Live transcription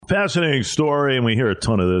Fascinating story, and we hear a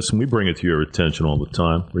ton of this, and we bring it to your attention all the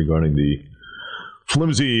time regarding the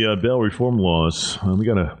flimsy bail reform laws. We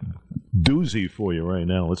got a doozy for you right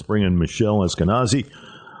now. Let's bring in Michelle Ezquenazi,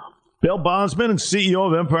 bail bondsman and CEO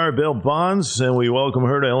of Empire Bail Bonds, and we welcome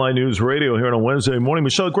her to LI News Radio here on a Wednesday morning.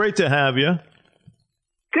 Michelle, great to have you.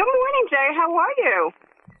 Good morning, Jay. How are you?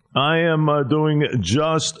 I am doing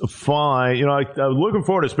just fine. You know, I was looking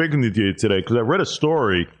forward to speaking to you today because I read a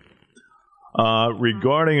story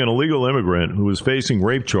regarding an illegal immigrant who was facing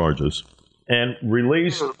rape charges and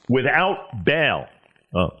released without bail.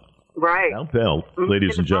 Right. Without bail,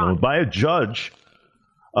 ladies and gentlemen, by a judge.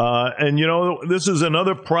 And, you know, this is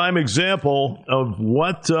another prime example of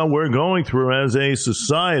what we're going through as a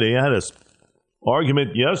society. I had an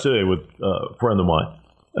argument yesterday with a friend of mine.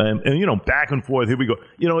 And, you know, back and forth, here we go.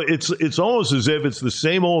 You know, it's almost as if it's the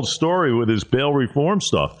same old story with this bail reform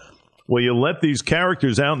stuff, where you let these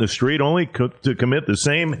characters out in the street only to commit the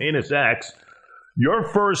same heinous acts. Your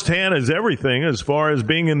first hand is everything as far as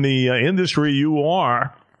being in the industry you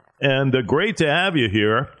are. And great to have you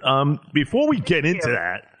here. Before we get into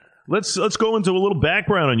that, let's go into a little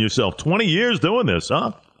background on yourself. 20 years doing this,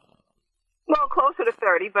 huh? Well, closer to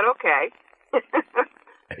 30, but okay.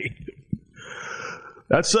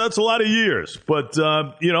 That's a lot of years. But,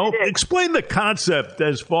 you know, explain the concept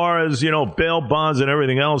as far as, you know, bail bonds and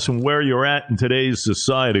everything else and where you're at in today's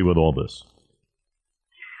society with all this.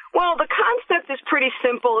 Well, the concept is pretty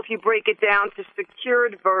simple if you break it down to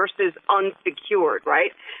secured versus unsecured,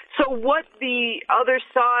 right? So what the other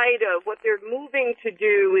side of what they're moving to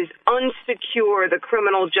do is unsecure the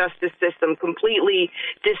criminal justice system, completely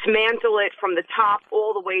dismantle it from the top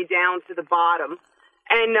all the way down to the bottom.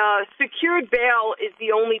 And secured bail is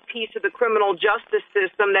the only piece of the criminal justice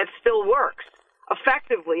system that still works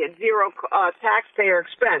effectively at zero taxpayer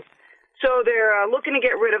expense. So they're looking to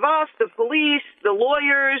get rid of us, the police, the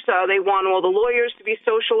lawyers. They want all the lawyers to be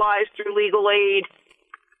socialized through legal aid.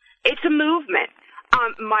 It's a movement.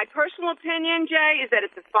 My personal opinion, Jay, is that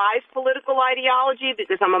it's a defies political ideology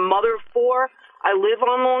because I'm a mother of four. I live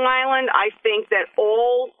on Long Island. I think that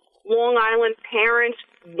all Long Island parents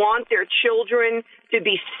want their children to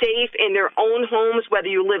be safe in their own homes, whether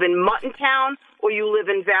you live in Muttontown or you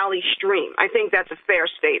live in Valley Stream. I think that's a fair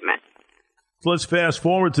statement. Let's fast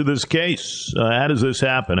forward to this case. How does this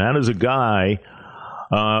happen? How does a guy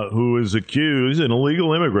who is accused, an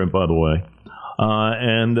illegal immigrant, by the way,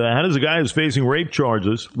 and how does a guy who's facing rape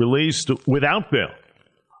charges released without bail?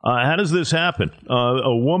 How does this happen?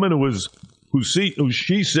 A woman who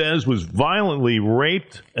she says was violently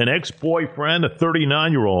raped, an ex-boyfriend, a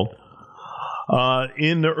 39-year-old,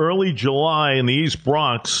 in the early July in the East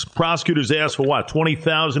Bronx. Prosecutors asked for what,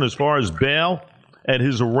 $20,000 as far as bail? At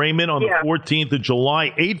his arraignment on the 14th of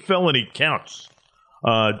July, 8 felony counts.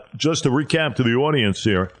 Just to recap to the audience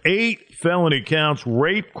here, 8 felony counts,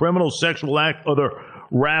 rape, criminal sexual act, other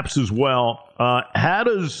raps as well. How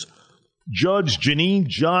does Judge Janine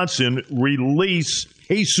Johnson release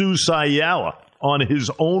Jesus Ayala on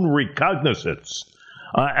his own recognizance?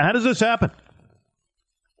 How does this happen?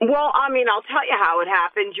 Well, I mean, I'll tell you how it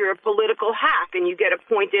happened. You're a political hack, and you get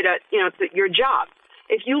appointed at, to your job.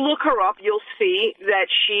 If you look her up, you'll see that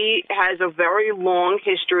she has a very long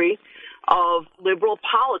history of liberal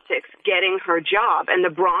politics getting her job. And the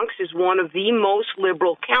Bronx is one of the most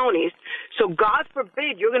liberal counties. So God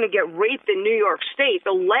forbid you're going to get raped in New York State.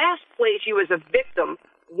 The last place you as a victim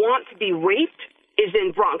want to be raped is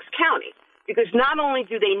in Bronx County. Because not only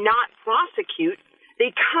do they not prosecute, they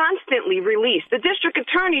constantly release. The district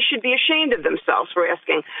attorney should be ashamed of themselves for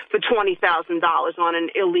asking for $20,000 on an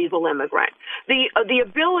illegal immigrant. The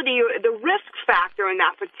ability, the risk factor in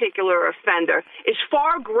that particular offender is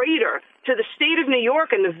far greater to the state of New York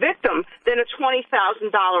and the victim than a $20,000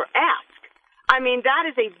 ask. I mean, that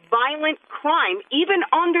is a violent crime, even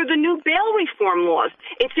under the new bail reform laws.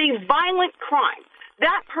 It's a violent crime.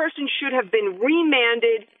 That person should have been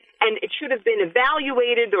remanded, and it should have been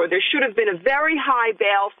evaluated, or there should have been a very high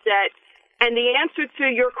bail set. And the answer to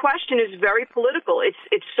your question is very political. It's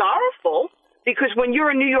sorrowful because when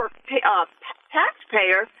you're a New York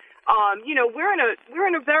taxpayer, we're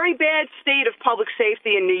in a very bad state of public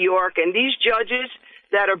safety in New York, and these judges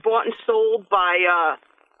that are bought and sold by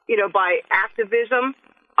activism,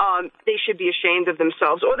 they should be ashamed of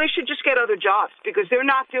themselves, or they should just get other jobs because they're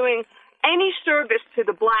not doing any service to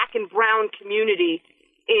the black and brown community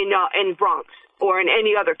in Bronx or in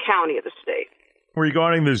any other county of the state.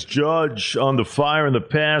 Regarding this judge on the fire in the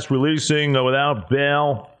past, releasing without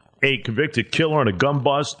bail a convicted killer on a gun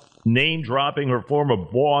bust, name-dropping her former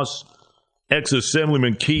boss,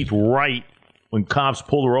 ex-Assemblyman Keith Wright, when cops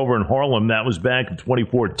pulled her over in Harlem. That was back in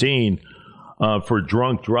 2014. for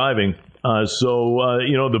drunk driving.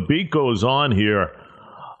 The beat goes on here.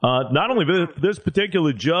 Not only this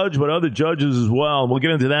particular judge, but other judges as well. We'll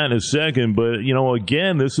get into that in a second. But,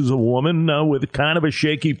 again, this is a woman with kind of a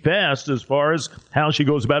shaky past as far as how she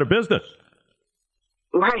goes about her business.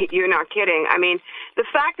 Right, you're not kidding. I mean, the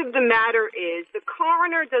fact of the matter is the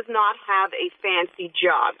coroner does not have a fancy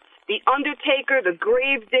job. The undertaker, the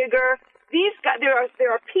grave digger, these guys,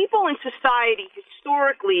 there are people in society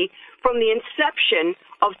historically from the inception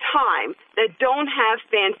of time that don't have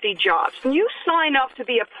fancy jobs. When you sign up to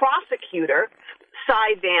be a prosecutor,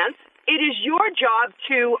 Cy Vance, it is your job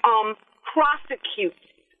to prosecute.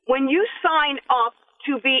 When you sign up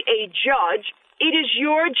to be a judge, it is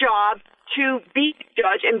your job to be a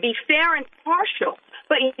judge and be fair and partial.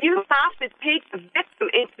 But you have to take the victim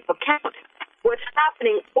into account. What's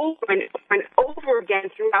happening over and over and over again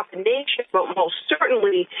throughout the nation, but most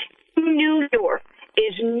certainly in New York,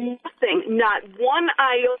 is nothing, not one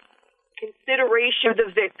iota consideration of the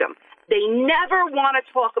victim. They never want to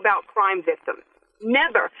talk about crime victims.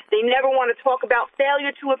 Never. They never want to talk about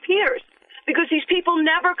failure to appear because these people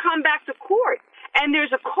never come back to court. And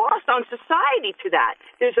there's a cost on society to that.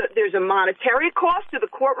 There's a monetary cost to the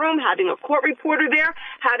courtroom, having a court reporter there,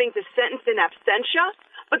 having to sentence in absentia.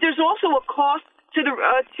 But there's also a cost to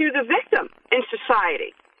the victim in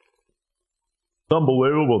society.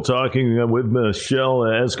 Unbelievable. Talking with Michelle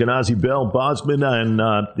Ezquenazi, bail bondsman, and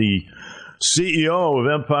the CEO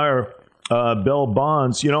of Empire Bail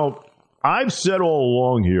Bonds. I've said all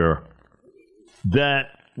along here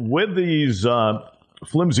that with these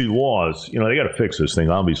flimsy laws, they got to fix this thing,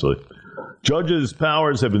 obviously. Judges'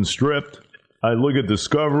 powers have been stripped. I look at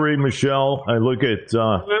discovery, Michelle. I look at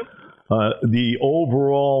the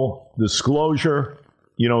overall disclosure,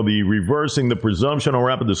 the reversing the presumption on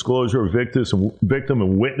rapid disclosure of victim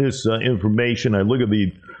and witness information. I look at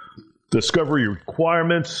the discovery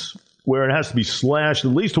requirements where it has to be slashed,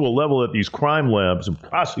 at least to a level that these crime labs and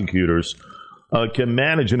prosecutors can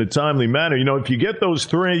manage in a timely manner. If you get those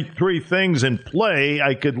three things in play,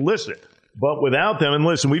 I could listen. But without them, and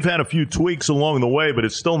listen, we've had a few tweaks along the way, but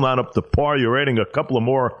it's still not up to par. You're adding a couple of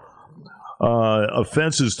more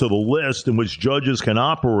offenses to the list in which judges can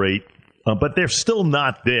operate, but they're still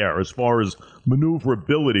not there as far as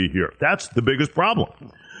maneuverability here. That's the biggest problem.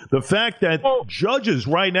 The fact that judges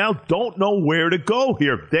right now don't know where to go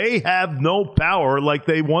here. They have no power like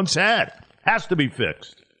they once had. Has to be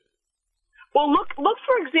fixed. Well, look,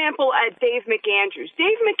 for example, at Dave McAndrews.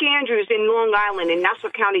 Dave McAndrews in Long Island in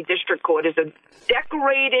Nassau County District Court is a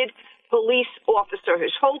decorated police officer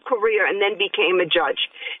his whole career and then became a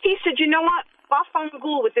judge. He said, you know what?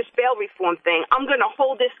 Bafangul with this bail reform thing, I'm going to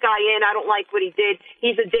hold this guy in. I don't like what he did.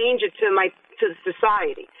 He's a danger to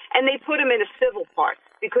society. And they put him in a civil part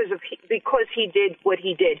because he did what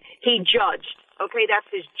he did. He judged. Okay,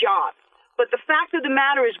 that's his job. But the fact of the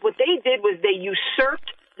matter is what they did was they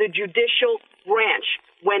usurped the judicial branch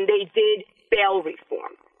when they did bail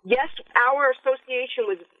reform. Yes, our association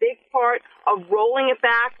was a big part of rolling it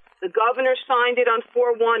back. The governor signed it on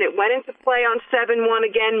 4-1. It went into play on 7-1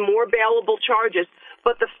 again, more bailable charges.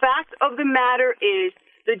 But the fact of the matter is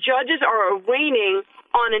the judges are arraigning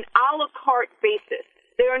on an a la carte basis.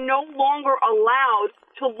 They are no longer allowed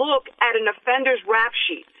to look at an offender's rap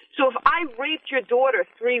sheet. So if I raped your daughter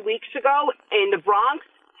 3 weeks ago in the Bronx,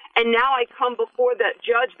 and now I come before that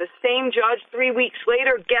judge, the same judge, 3 weeks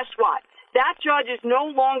later, guess what? That judge is no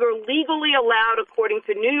longer legally allowed, according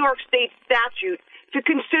to New York State statute, to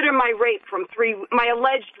consider my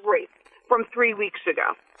alleged rape from 3 weeks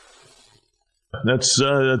ago. That's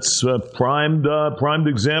a primed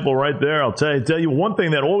example right there. I'll tell you one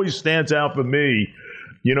thing that always stands out for me,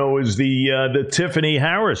 is the Tiffany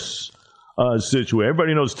Harris situation.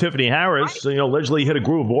 Everybody knows Tiffany Harris, allegedly hit a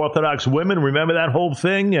group of Orthodox women. Remember that whole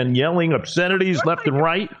thing? And yelling obscenities left and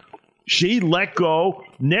right. She let go.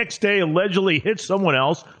 Next day, allegedly hit someone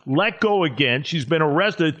else. Let go again. She's been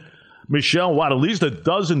arrested, Michelle, at least a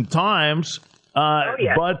dozen times.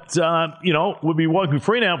 But, would be walking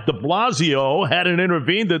free now. De Blasio hadn't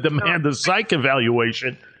intervened to demand the psych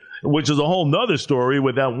evaluation, which is a whole nother story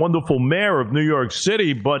with that wonderful mayor of New York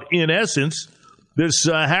City. But in essence, this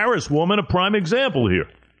Harris woman, a prime example here.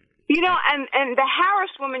 And the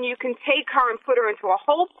Harris woman, you can take her and put her into a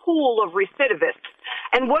whole pool of recidivists.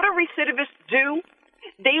 And what do recidivists do?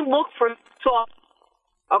 They look for soft.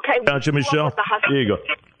 Okay. Gotcha, Michelle. Here you go.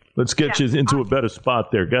 Let's get you into a better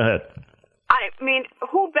spot there. Go ahead. I mean,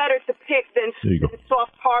 who better to pick than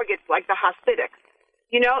soft targets like the Hasidics?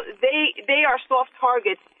 They are soft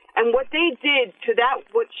targets. And what they did to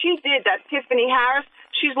what she did, that Tiffany Harris,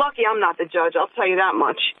 she's lucky I'm not the judge. I'll tell you that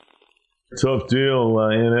much. Tough deal.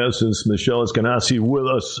 In essence, Michelle Ezquenazi with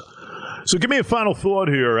us. So give me a final thought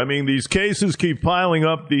here. I mean, these cases keep piling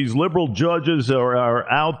up. These liberal judges are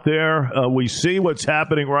out there. We see what's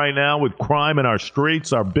happening right now with crime in our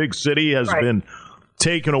streets. Our big city has been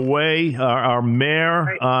taken away. Our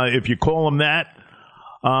mayor, if you call him that,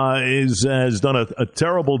 has done a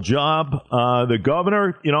terrible job. The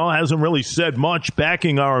governor, hasn't really said much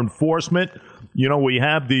backing our enforcement. We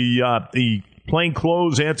have the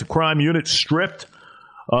plainclothes anti-crime unit stripped.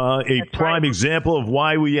 Prime example of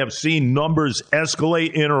why we have seen numbers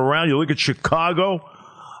escalate in and around. You look at Chicago.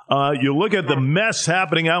 You look at the mess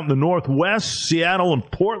happening out in the Northwest, Seattle and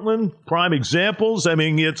Portland, prime examples. I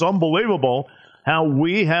mean, it's unbelievable how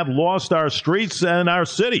we have lost our streets and our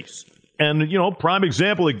cities. And, prime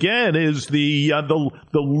example, again, is the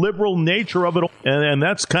liberal nature of it. And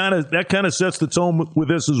that kind of sets the tone with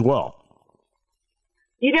this as well.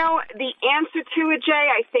 The answer to it, Jay,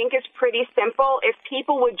 I think is pretty simple. If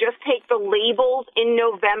people would just take the labels in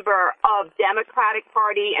November of Democratic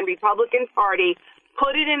Party and Republican Party,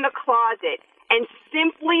 put it in the closet, and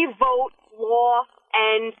simply vote law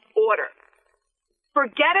and order.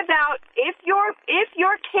 Forget about if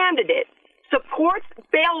your candidate supports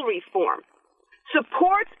bail reform,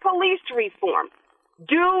 supports police reform,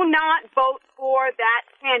 do not vote for that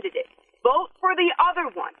candidate. Vote for the other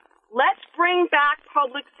one. Let's bring back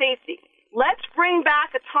public safety. Let's bring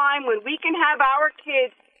back a time when we can have our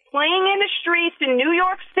kids playing in the streets in New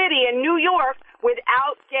York City and New York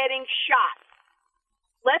without getting shot.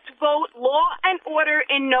 Let's vote law and order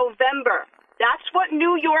in November. That's what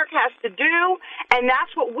New York has to do, and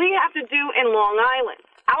that's what we have to do in Long Island.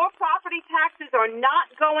 Our property taxes are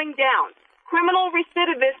not going down. Criminal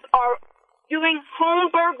recidivists are doing home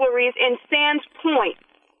burglaries in Sands Point.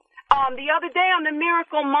 The other day on the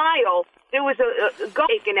Miracle Mile, there was a gun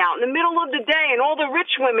taken out in the middle of the day, and all the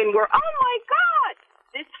rich women were, oh, my God!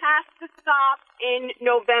 This has to stop in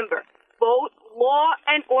November. Vote law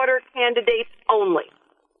and order candidates only.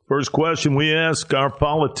 First question we ask our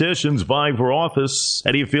politicians vying for office,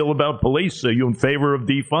 how do you feel about police? Are you in favor of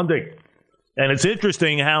defunding? And it's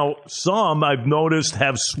interesting how some, I've noticed,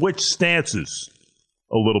 have switched stances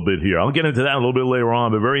a little bit here. I'll get into that a little bit later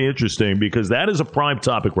on, but very interesting because that is a prime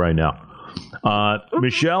topic right now.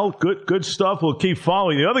 Michelle, good stuff. We'll keep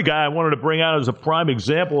following. The other guy I wanted to bring out as a prime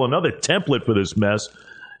example, another template for this mess,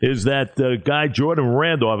 is that guy Jordan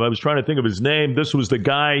Randolph. I was trying to think of his name. This was the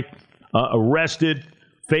guy arrested,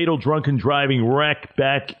 fatal drunken driving wreck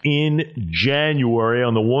back in January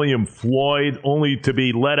on the William Floyd, only to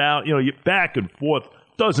be let out, back and forth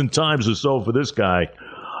a dozen times or so for this guy.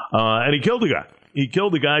 And he killed the guy. He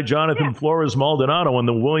killed the guy, Jonathan Flores Maldonado, on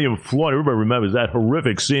the William Floyd. Everybody remembers that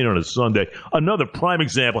horrific scene on a Sunday. Another prime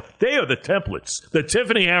example. They are the templates, the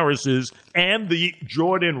Tiffany Harrises and the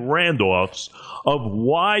Jordan Randolphs of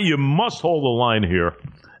why you must hold the line here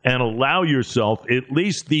and allow yourself at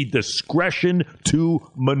least the discretion to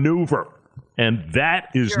maneuver. And that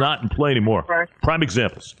is not in play anymore. Prime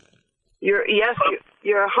examples. You're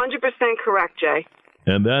 100% correct, Jay.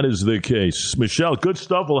 And that is the case. Michelle, good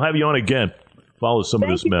stuff. We'll have you on again. Follow some of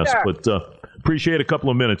this mess. Sir. But appreciate a couple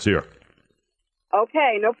of minutes here.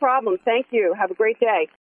 Okay, no problem. Thank you. Have a great day.